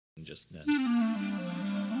just then.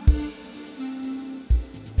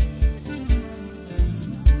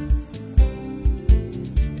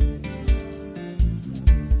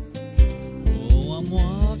 Oh, I'm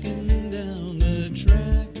walking down the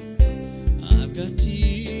track. I've got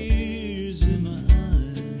tears in my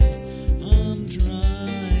eyes. I'm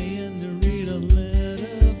trying to read a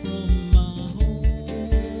letter from my home.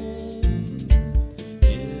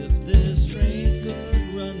 If this train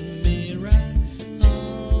could run me right,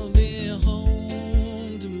 I'll be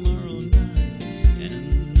home tomorrow night.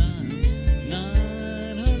 And I'm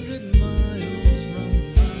 900 miles from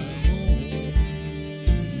my home.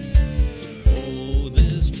 Oh,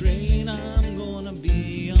 this train I'm gonna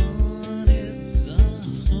be on, it's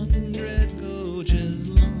 100 coaches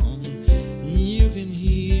long. You can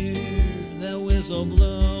hear that whistle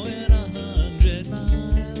blowing 100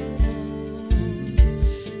 miles.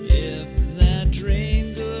 If that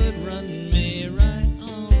train could run me right,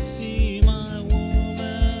 I'll see my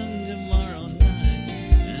woman tomorrow night.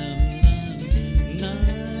 And I'm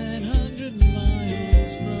 900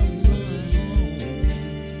 miles from my home.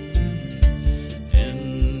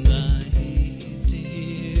 And I hate to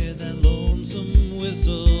hear that lonesome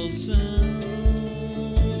whistle sound,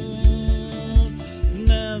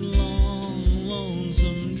 that long,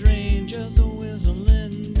 lonesome train just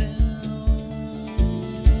whistling down.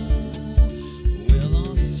 Well,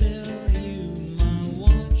 I'll sell you my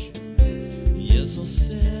watch, yes, I'll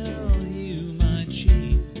sell